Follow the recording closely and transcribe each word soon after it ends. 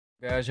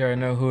Guys, you already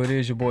know who it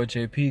is. Your boy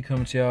JP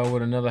coming to y'all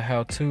with another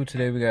how-to.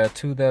 Today we got a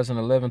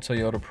 2011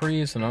 Toyota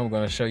Prius, and I'm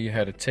going to show you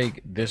how to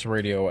take this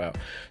radio out.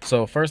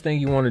 So first thing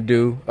you want to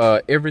do,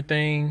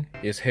 everything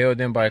is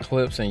held in by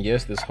clips, and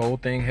yes, this whole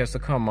thing has to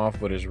come off,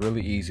 but it's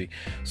really easy.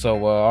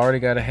 So I already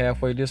got it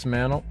halfway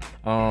dismantled.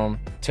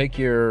 Take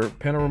your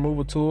panel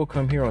removal tool,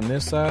 come here on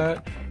this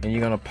side, and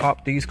you're going to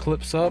pop these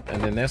clips up,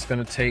 and then that's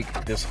going to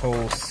take this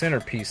whole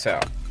centerpiece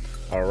out.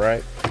 All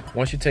right,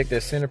 once you take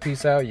that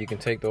centerpiece out, you can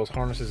take those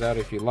harnesses out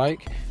if you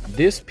like.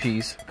 This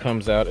piece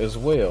comes out as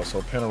well.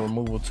 So panel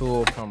removal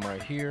tool, come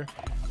right here,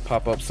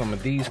 pop up some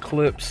of these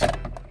clips,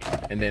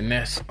 and then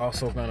that's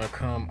also gonna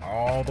come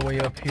all the way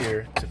up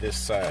here to this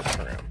side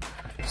trim.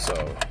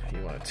 So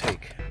you wanna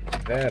take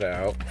that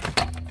out,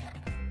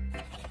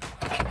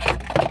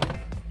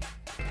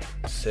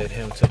 set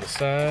him to the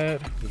side.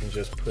 You can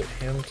just put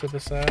him to the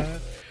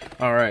side.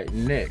 All right,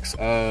 next,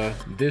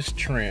 this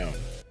trim.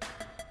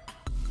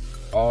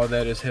 All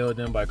that is held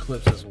in by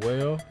clips as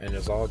well, and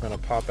it's all gonna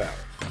pop out.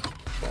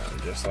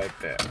 Just like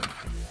that.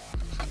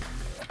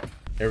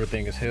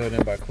 Everything is held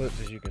in by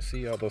clips, as you can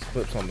see, all those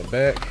clips on the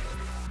back.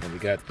 And we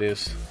got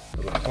this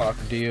little clock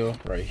deal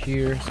right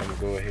here, so I'm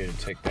gonna go ahead and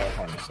take that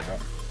harness out.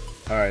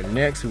 All right,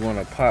 next we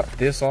wanna pop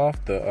this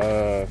off.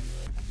 The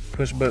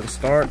push button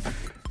start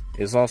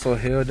is also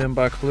held in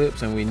by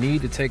clips, and we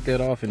need to take that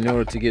off in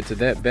order to get to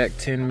that back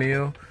 10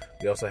 mil.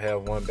 We also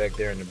have one back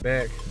there in the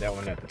back, that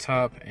one at the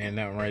top, and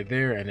that one right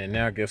there. And then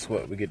now guess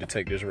what? We get to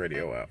take this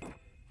radio out.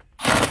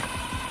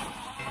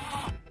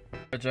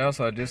 Alright y'all,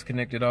 so I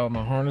disconnected all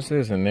my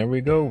harnesses, and there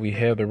we go. We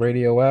have the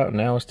radio out.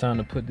 Now it's time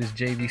to put this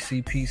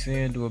JVC piece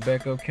in, do a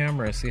backup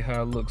camera, and see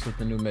how it looks with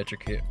the new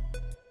metric kit.